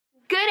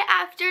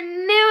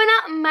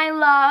afternoon, my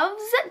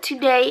loves.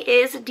 Today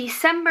is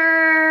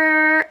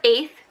December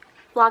 8th.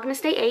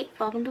 Vlogmas Day 8.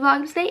 Welcome to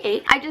Vlogmas Day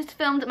 8. I just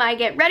filmed my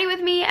get ready with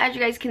me, as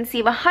you guys can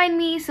see behind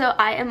me, so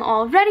I am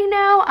all ready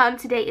now.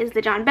 Today is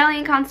the Jon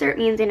Bellion concert.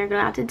 Me and Zane are going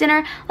out to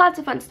dinner. Lots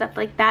of fun stuff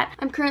like that.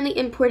 I'm currently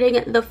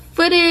importing the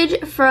footage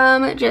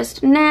from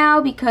just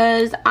now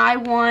because I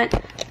want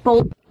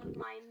both of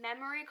my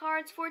memory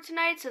cards for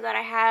tonight so that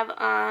I have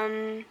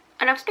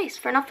enough space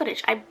for enough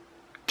footage. I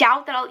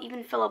doubt that I'll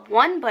even fill up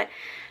one, but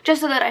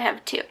just so that I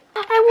have two.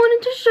 I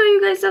wanted to show you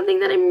guys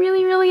something that I'm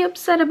really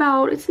upset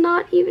about. It's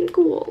not even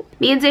cool.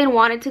 Me and Zane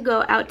wanted to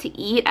go out to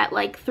eat at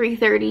like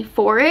 3:30,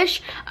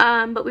 4-ish,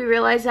 but we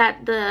realized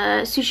that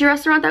the sushi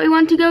restaurant that we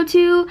wanted to go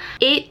to,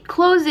 it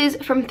closes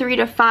from 3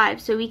 to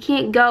 5, so we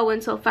can't go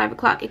until 5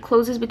 o'clock. It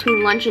closes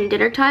between lunch and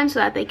dinner time so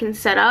that they can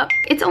set up.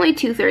 It's only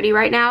 2:30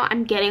 right now.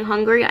 I'm getting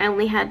hungry. I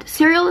only had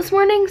cereal this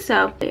morning,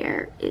 so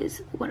there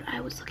is what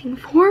I was looking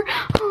for.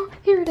 Oh,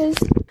 here it is.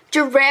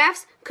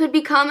 Giraffes could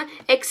become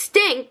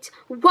extinct.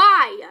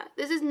 Why?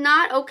 This is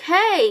not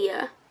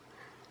okay.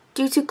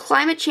 Due to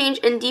climate change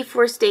and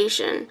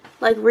deforestation.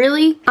 Like,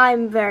 really?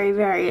 I'm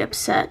very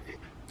upset.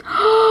 No!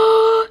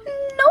 Oh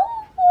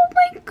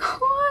my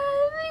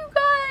god, you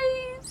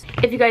guys.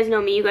 If you guys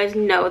know me, you guys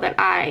know that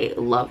I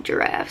love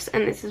giraffes,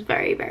 and this is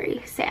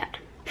very sad.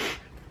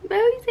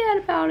 Very sad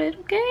about it,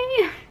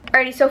 okay?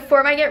 Alrighty, so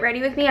for my get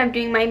ready with me, I'm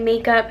doing my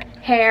makeup,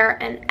 hair,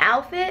 and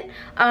outfit.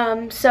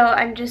 So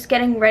I'm just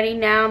getting ready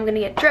now. I'm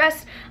gonna get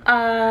dressed.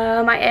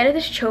 I added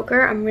this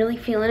choker. I'm really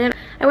feeling it.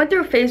 I went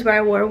through a phase where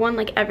I wore one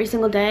like every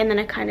single day, and then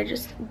I kind of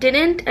just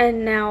didn't,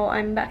 and now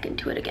I'm back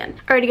into it again.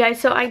 Alrighty guys,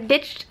 so I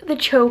ditched the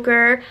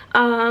choker.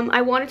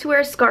 I wanted to wear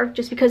a scarf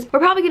just because we're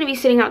probably gonna be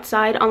sitting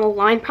outside on the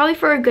line probably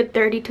for a good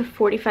 30 to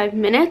 45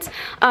 minutes.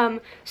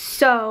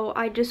 So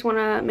I just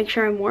wanna make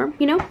sure I'm warm,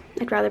 you know?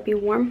 I'd rather be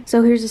warm.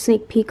 So here's a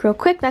sneak peek real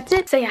quick, that's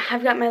it. So yeah,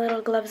 I've got my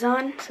little gloves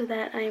on so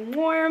that I'm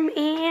warm,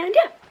 and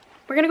yeah,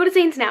 we're gonna go to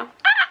Zane's now.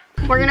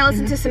 We're gonna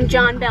listen to some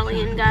Jon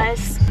Bellion,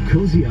 guys.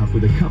 Cozy up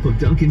with a cup of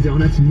Dunkin'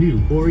 Donuts new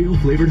Oreo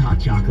flavored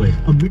hot chocolate.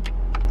 Did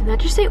that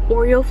just say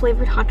Oreo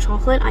flavored hot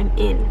chocolate? I'm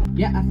in.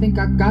 Yeah, I think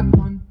I got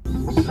one.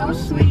 So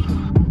sweet,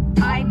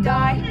 I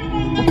die.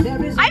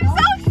 I'm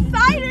so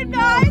excited,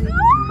 guys!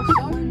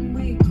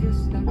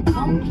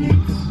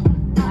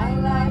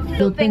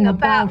 The thing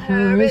about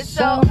her is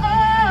so overwhelming.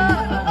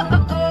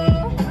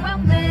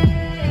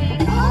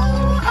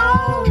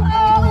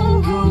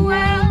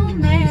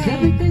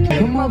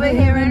 Come over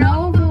here and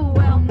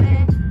overwhelm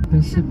me.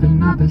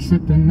 I've been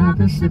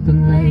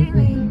sipping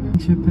lately.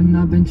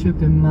 I've been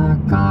tripping, my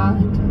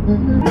God.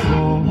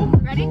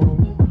 Ready?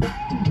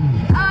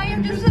 I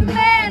am just a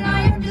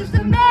man who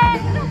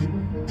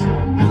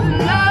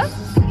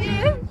loves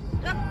you.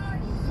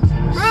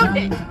 Ruined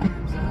it!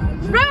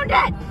 Ruined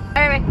it!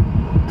 Alright.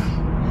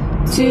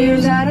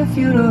 Tears at a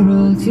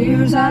funeral,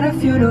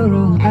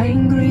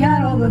 angry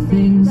at all the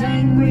things I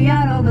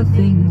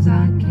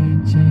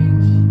can't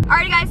change.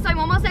 Alrighty guys, so I'm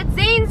almost at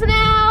Zane's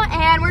now,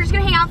 and we're just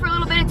gonna hang out for a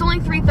little bit. It's only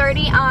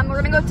 3:30.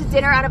 We're gonna go to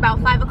dinner at about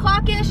 5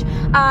 o'clock-ish,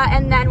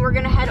 and then we're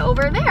gonna head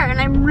over there, and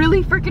I'm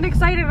really freaking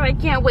excited. I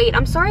can't wait.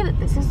 I'm sorry that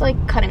this is like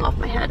cutting off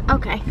my head.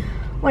 Okay,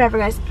 whatever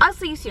guys. I'll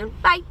see you soon.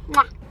 Bye.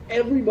 Mwah.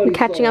 I'm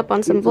catching up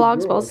on some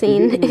vlogs while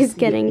Zane is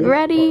getting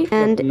ready,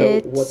 and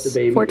it's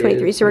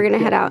 4:23, so we're gonna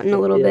head out in a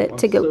little bit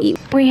to go eat.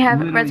 We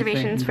have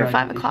reservations for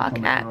 5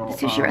 o'clock at the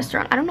sushi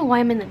restaurant. I don't know why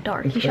I'm in the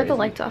dark. He shut the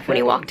lights off when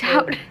he walked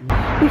out.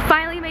 We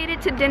finally made it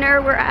to dinner.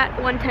 We're at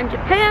 110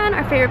 Japan,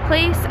 our favorite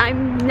place. I've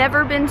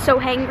never been so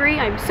hangry.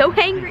 I'm so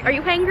hangry. Are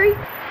you hangry?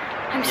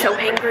 I'm so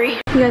hangry.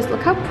 You guys,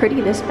 look how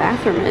pretty this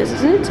bathroom is.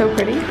 Isn't it so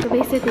pretty? So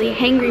basically,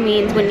 hangry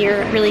means when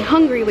you're really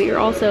hungry, but you're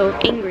also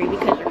angry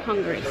because you're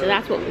hungry. So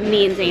that's what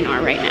me and Zane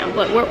are right now.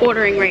 But we're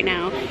ordering right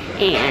now,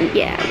 and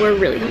yeah, we're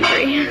really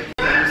hungry.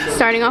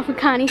 Starting off with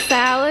Connie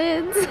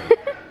salads.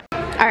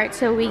 Alright,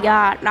 so we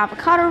got an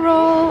avocado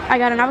roll. I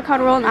got an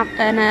avocado roll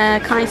and a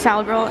Connie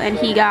salad roll, and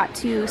he got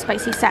 2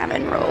 spicy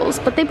salmon rolls.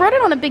 But they brought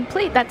it on a big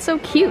plate. That's so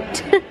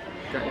cute.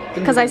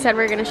 Because I said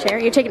we're gonna share.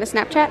 You're taking a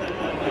Snapchat?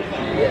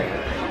 Yeah.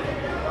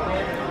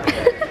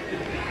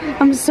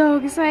 I'm so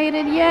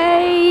excited,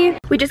 yay!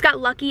 We just got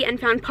lucky and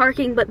found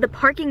parking, but the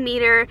parking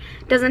meter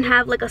doesn't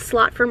have like a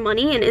slot for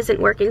money and isn't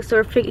working,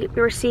 so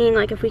we're seeing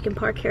like if we can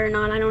park here or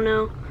not. I don't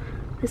know.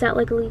 Is that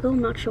like illegal?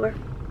 I'm not sure.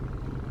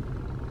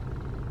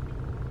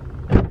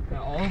 Yeah,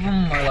 all of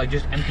them are like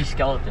just empty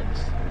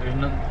skeletons. There's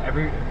no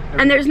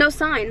And there's no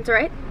signs,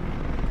 right?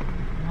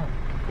 No.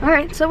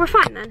 Alright, so we're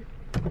fine then.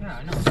 Yeah,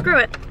 I know. Screw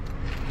it.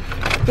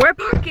 We're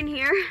parking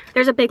here.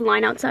 There's a big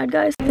line outside,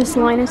 guys. This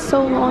line is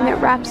so long, it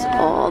wraps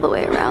all the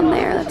way around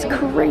there. That's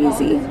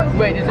crazy.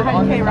 Wait, is it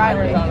on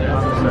Riley?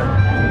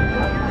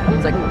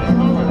 It's like,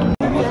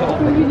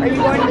 Are you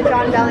going to the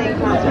Jon Bellion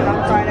concert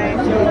on Friday?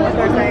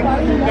 Thursday?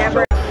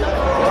 Never.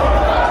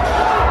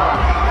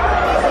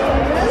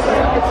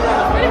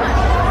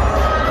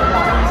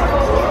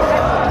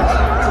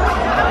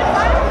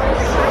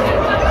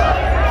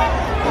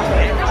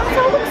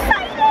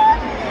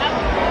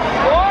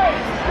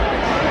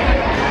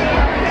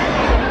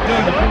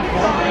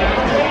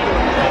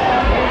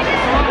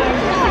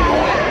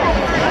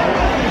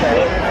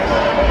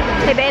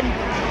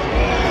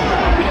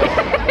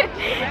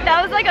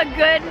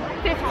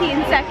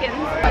 15 seconds.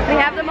 We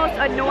have the most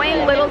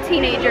annoying little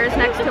teenagers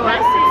next to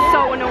us.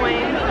 So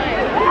annoying.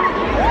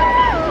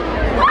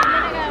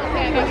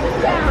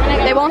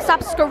 They won't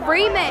stop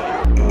screaming.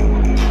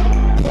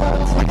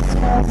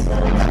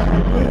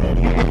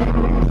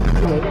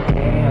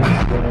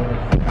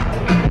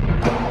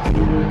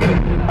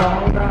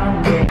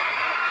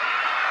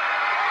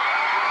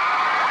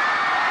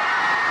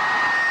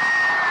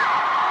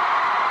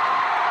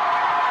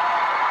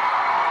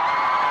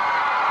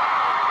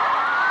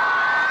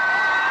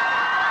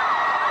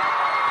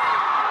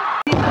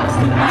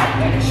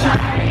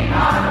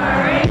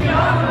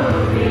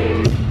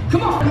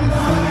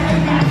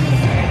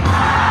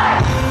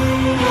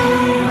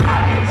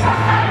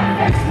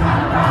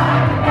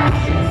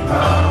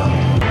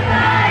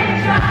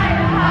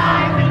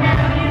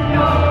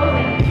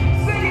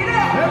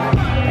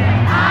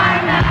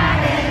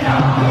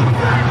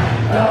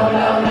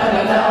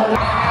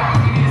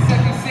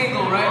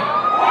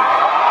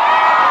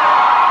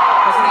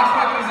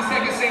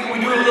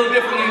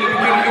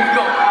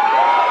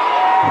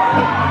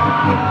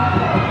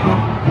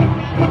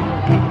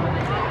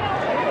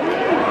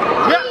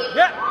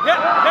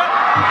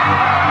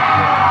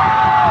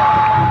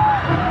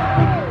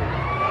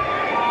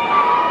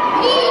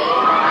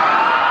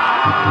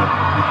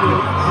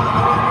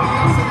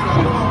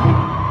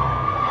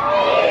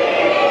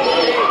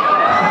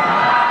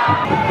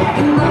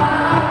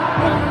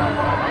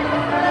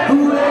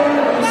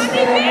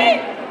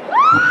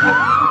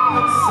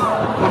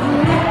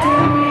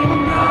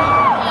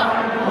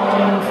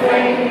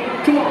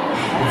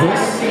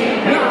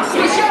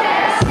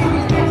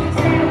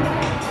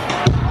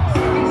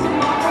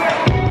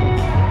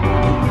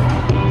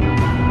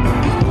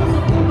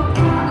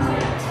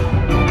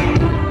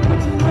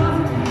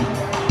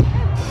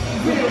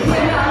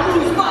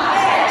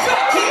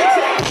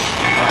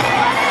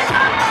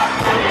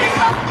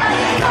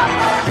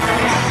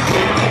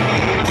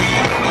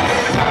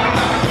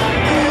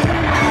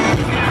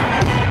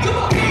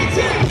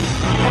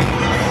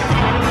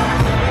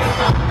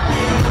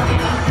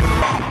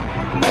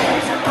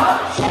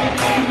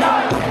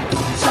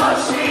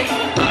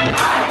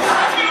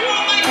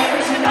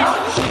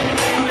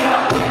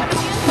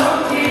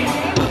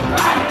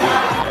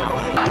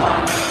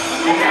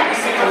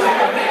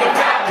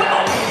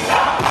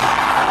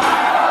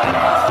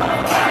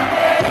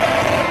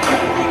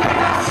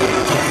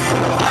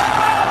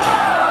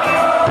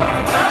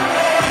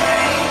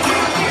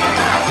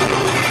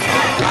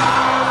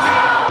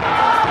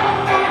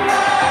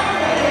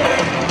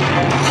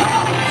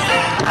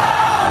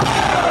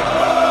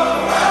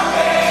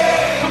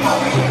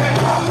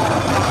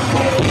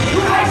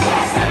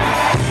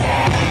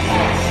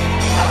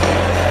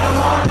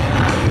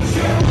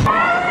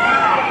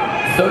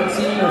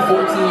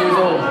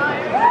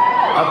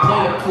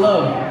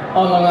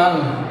 On Long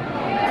Island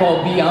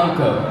called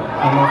Bianco.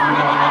 I don't know if you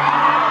know that.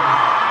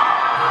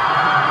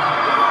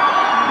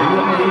 They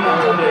looked at me when I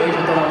was underage.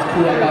 I thought I was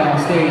cool. I got on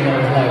stage. I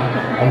was like,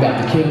 I'm about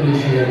to kill this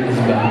shit. This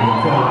is about to be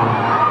incredible.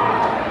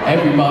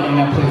 Everybody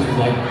in that place was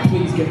like,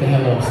 please get the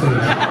hell off stage.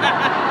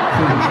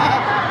 Please.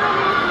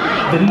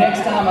 The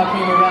next time I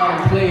came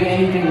around and played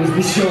anything was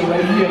this show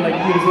right here,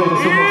 like years later.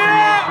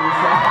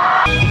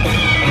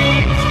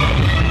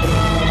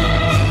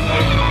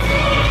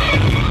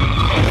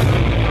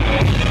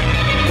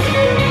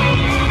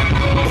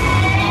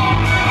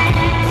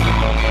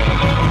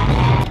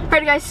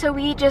 Alright guys, so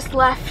we just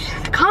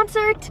left the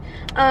concert.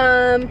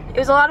 It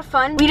was a lot of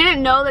fun. We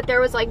didn't know that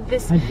there was like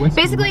this,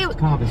 basically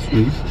Carver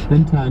Street,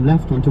 then turn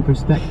left onto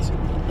Prospect.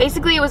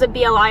 Basically, it was a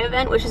BLI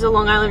event, which is a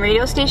Long Island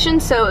radio station,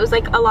 so it was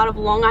like a lot of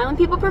Long Island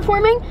people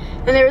performing,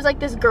 and there was like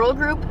this girl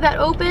group that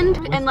opened,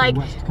 and like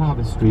West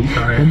Carver Street,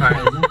 Sorry, then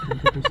alright. turn left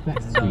onto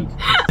Prospect Street.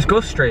 Just go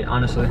straight,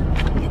 honestly.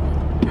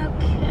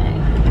 okay.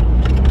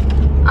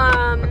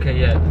 Okay,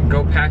 yeah.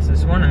 Go past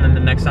this one, and then the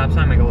next stop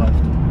sign, make a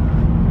left.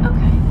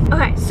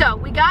 Okay, so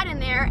we got in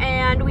there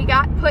and we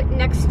got put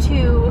next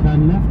to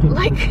Turn left onto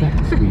like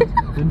Prospect Street,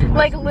 then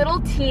like little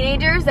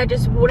teenagers that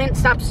just wouldn't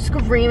stop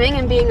screaming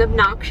and being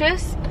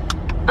obnoxious.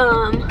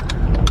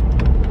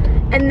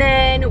 And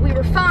then we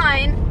were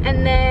fine,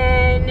 and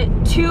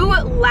then two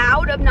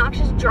loud,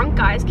 obnoxious drunk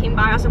guys came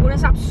by us and wouldn't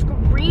stop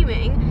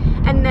screaming.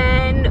 And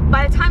then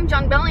by the time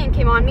Jon Bellion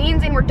came on, me and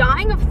Zane were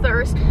dying of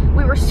thirst.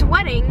 We were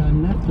sweating.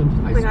 turn left onto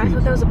Oh my god, I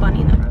thought that was a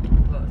bunny though.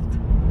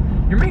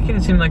 You're making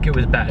it seem like it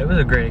was bad. It was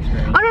a great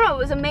experience. Oh no, it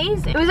was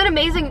amazing. It was an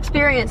amazing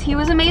experience. He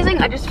was amazing.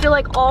 I just feel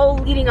like all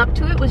leading up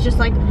to it was just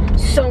like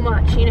so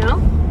much, you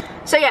know?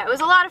 So yeah, it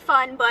was a lot of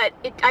fun, but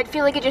I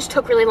feel like it just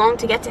took really long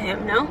to get to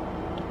him, no?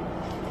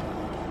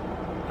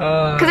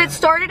 Because it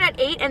started at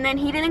 8 and then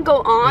he didn't go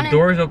on. The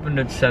doors opened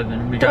at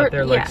 7. We got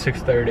there like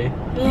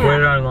 6:30. Yeah.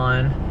 Waited our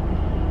line.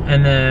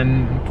 And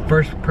then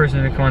first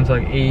person to come on to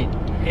like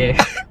 8-ish.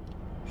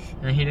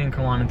 And he didn't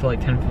come on until like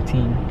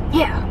 10:15.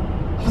 Yeah.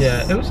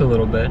 Yeah, it was a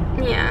little bit.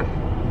 Yeah.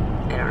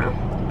 I don't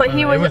know. But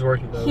he was, it was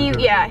worth it though.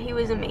 yeah, he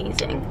was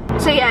amazing.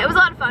 So yeah, it was a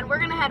lot of fun. We're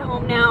gonna head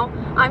home now.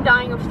 I'm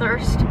dying of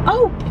thirst.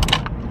 Oh!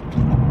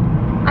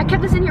 I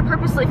kept this in here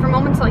purposely for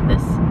moments like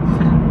this.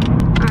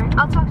 Alright.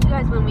 I'll talk to you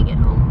guys when we get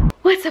home.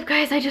 What's up,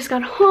 guys? I just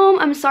got home.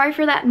 I'm sorry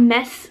for that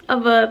mess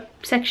of a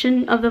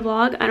section of the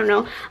vlog. I don't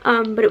know,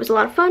 but it was a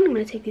lot of fun. I'm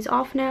gonna take these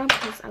off now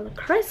because I look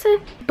crazy.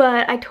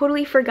 But I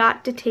totally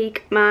forgot to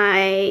take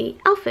my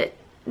outfit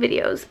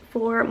videos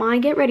for my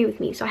get ready with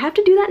me, so I have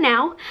to do that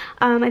now.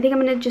 I think I'm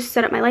gonna just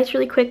set up my lights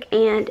really quick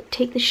and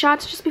take the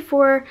shots just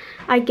before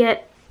I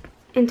get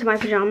into my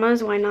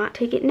pajamas. Why not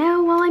take it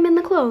now while I'm in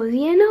the clothes?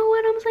 You know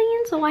what I'm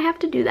saying? So I have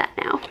to do that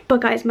now.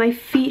 But guys, my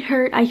feet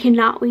hurt. I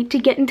cannot wait to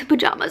get into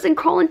pajamas and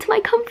crawl into my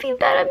comfy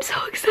bed. I'm so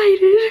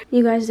excited.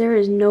 You guys, there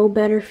is no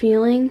better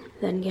feeling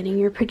than getting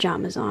your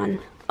pajamas on.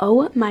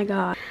 Oh my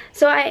god.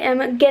 So I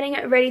am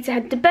getting ready to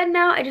head to bed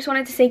now. I just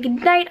wanted to say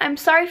goodnight. I'm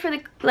sorry for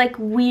the like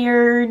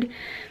weird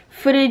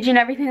footage and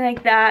everything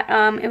like that.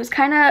 It was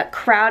kind of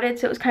crowded,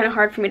 so it was kind of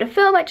hard for me to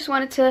film. I just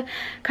wanted to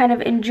kind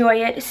of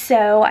enjoy it.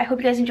 So I hope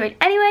you guys enjoyed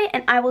anyway,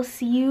 and I will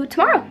see you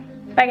tomorrow.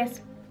 Bye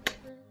guys.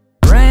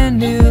 Brand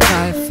new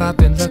life, I've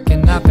been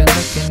looking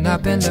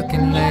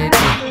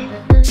lately.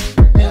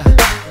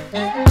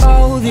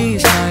 All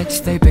these nights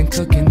they've been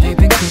cooking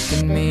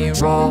me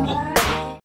raw.